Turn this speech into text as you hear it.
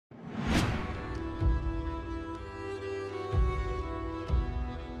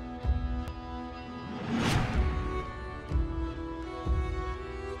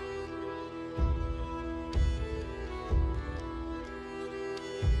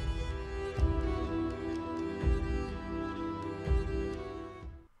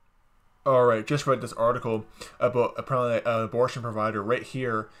All right, just read this article about apparently an abortion provider right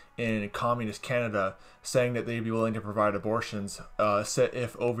here in communist Canada saying that they'd be willing to provide abortions set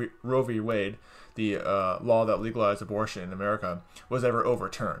if Roe v. Wade, the law that legalized abortion in America, was ever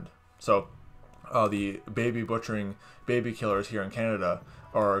overturned. So the baby butchering baby killers here in Canada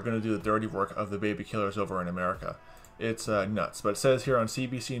are going to do the dirty work of the baby killers over in America. It's nuts. But it says here on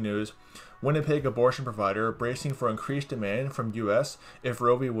CBC News, Winnipeg abortion provider bracing for increased demand from U.S. if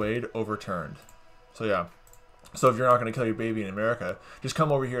Roe v. Wade overturned. So yeah. So if you're not going to kill your baby in America, just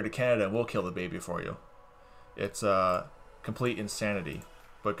come over here to Canada and we'll kill the baby for you. It's complete insanity.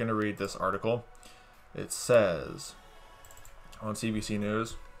 But going to read this article. It says on CBC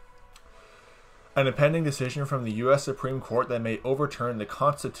News, an impending decision from the U.S. Supreme Court that may overturn the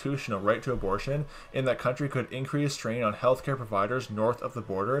constitutional right to abortion in that country could increase strain on healthcare providers north of the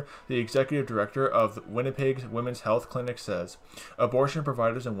border, the executive director of Winnipeg's Women's Health Clinic says. Abortion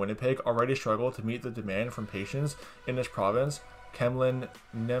providers in Winnipeg already struggle to meet the demand from patients in this province, Kemlin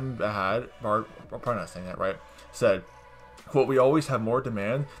Nembahad, I'm probably not saying that right, said. Quote, we always have more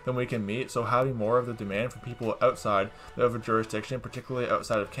demand than we can meet, so having more of the demand from people outside of a jurisdiction, particularly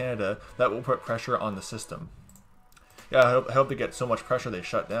outside of Canada, that will put pressure on the system. Yeah, I hope they get so much pressure they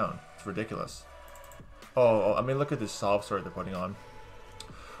shut down. It's ridiculous. Oh, I mean, look at this sob story they're putting on.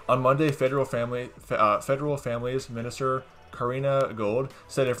 On Monday, Federal Families Minister Karina Gold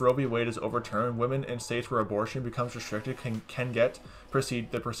said if Roe v. Wade is overturned, women in states where abortion becomes restricted can get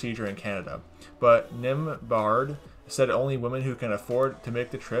the procedure in Canada. But Nimbard said only women who can afford to make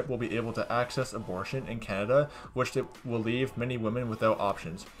the trip will be able to access abortion in Canada, which will leave many women without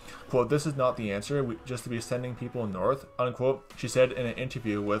options. Quote, this is not the answer, just to be sending people north, unquote, she said in an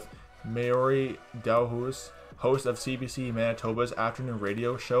interview with Maori Dowhus, host of CBC Manitoba's afternoon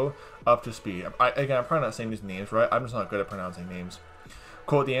radio show, Up to Speed. Again, I'm probably not saying these names right. I'm just not good at pronouncing names.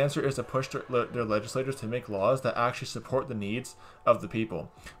 Quote, the answer is to push their legislators to make laws that actually support the needs of the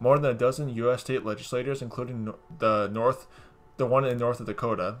people. More than a dozen U.S. state legislators, including the one in North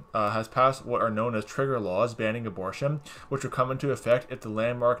Dakota, has passed what are known as trigger laws banning abortion, which will come into effect if the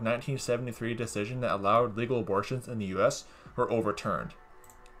landmark 1973 decision that allowed legal abortions in the U.S. were overturned.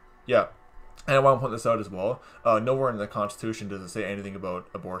 Yeah. And I want to point this out as well. Nowhere in the Constitution does it say anything about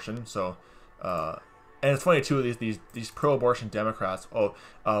abortion. So, and it's funny too. These pro-abortion Democrats.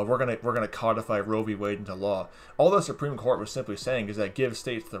 We're gonna codify Roe v. Wade into law. All the Supreme Court was simply saying is that give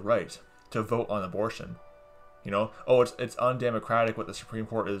states the right to vote on abortion. You know, it's undemocratic what the Supreme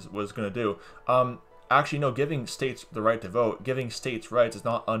Court was gonna do. Actually, no. Giving states the right to vote, giving states rights is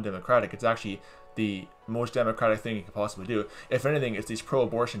not undemocratic. It's actually the most democratic thing you could possibly do. If anything, it's these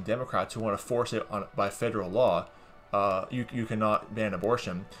pro-abortion Democrats who want to force it on by federal law. You cannot ban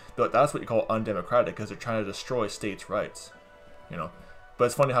abortion. But that's what you call undemocratic because they're trying to destroy states' rights. You know. But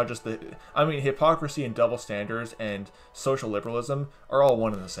it's funny how just hypocrisy and double standards and social liberalism are all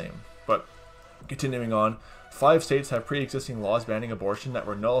one and the same. But continuing on, 5 states have pre-existing laws banning abortion that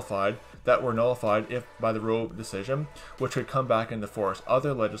were nullified if by the Roe decision, which would come back into force.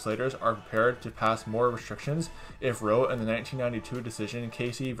 Other legislators are prepared to pass more restrictions if Roe and the 1992 decision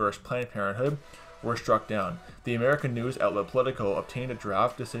Casey versus Planned Parenthood were struck down. The American news outlet Politico obtained a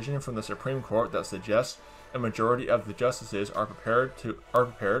draft decision from the Supreme Court that suggests a majority of the justices are prepared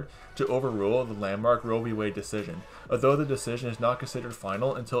to overrule the landmark Roe v. Wade decision. Although the decision is not considered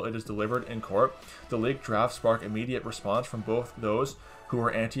final until it is delivered in court, the leaked draft sparked immediate response from both those who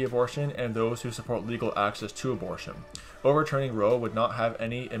are anti-abortion and those who support legal access to abortion. Overturning Roe would not have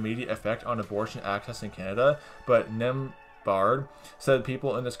any immediate effect on abortion access in Canada, but Nembard said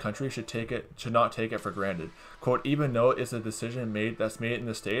people in this country should not take it for granted. Quote, even though it's a decision that's made in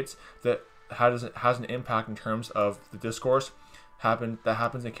the States that has an impact in terms of the discourse that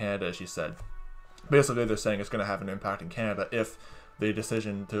happens in Canada, she said. Basically, they're saying it's going to have an impact in Canada if the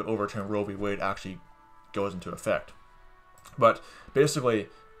decision to overturn Roe v. Wade actually goes into effect. But basically,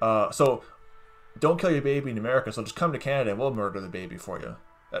 so don't kill your baby in America, so just come to Canada and we'll murder the baby for you.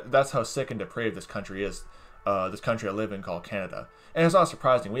 That's how sick and depraved this country is. This country I live in called Canada. And it's not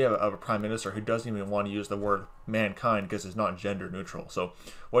surprising. We have a prime minister who doesn't even want to use the word mankind because it's not gender neutral. So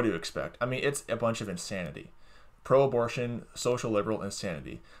what do you expect? I mean, it's a bunch of insanity. Pro-abortion, social liberal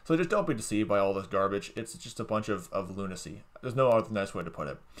insanity. So just don't be deceived by all this garbage. It's just a bunch of lunacy. There's no other nice way to put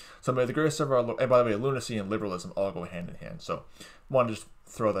it. So may the grace of our Lord, and by the way, lunacy and liberalism all go hand in hand. So I want to just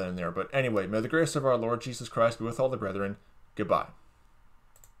throw that in there. But anyway, may the grace of our Lord Jesus Christ be with all the brethren. Goodbye.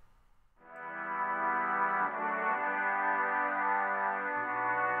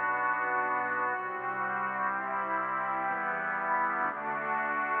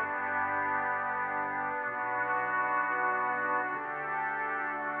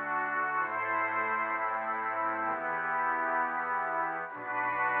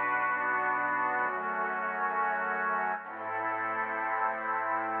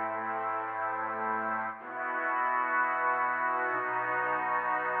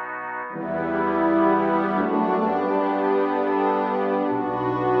 you.